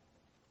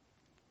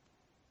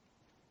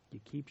 you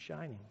keep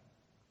shining.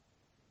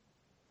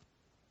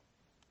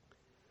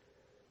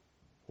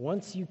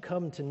 Once you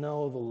come to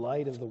know the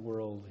light of the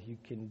world, you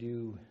can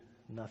do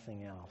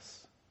nothing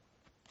else.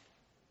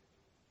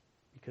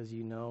 Because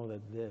you know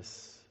that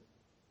this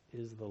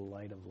is the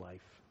light of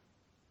life.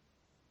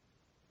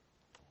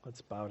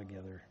 Let's bow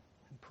together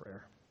in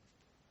prayer.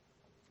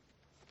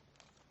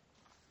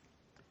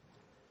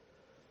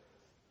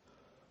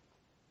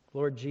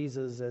 Lord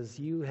Jesus, as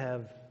you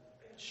have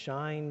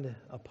shined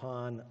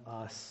upon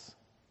us,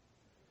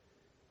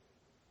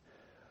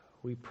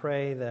 we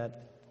pray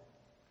that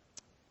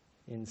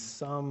in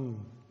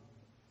some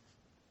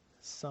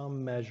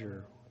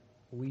measure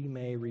we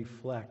may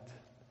reflect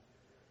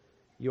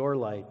your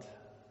light,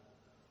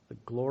 the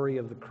glory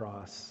of the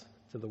cross,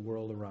 to the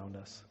world around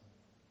us.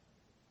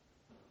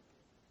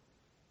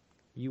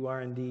 You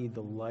are indeed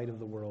the light of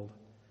the world,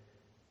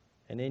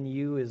 and in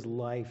you is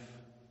life.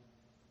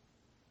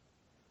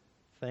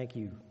 Thank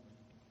you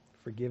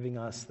for giving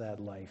us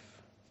that life.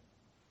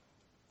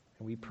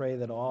 And we pray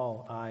that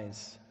all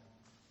eyes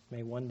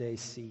may one day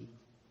see.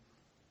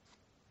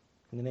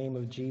 In the name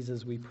of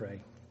Jesus we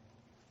pray.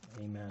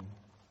 Amen.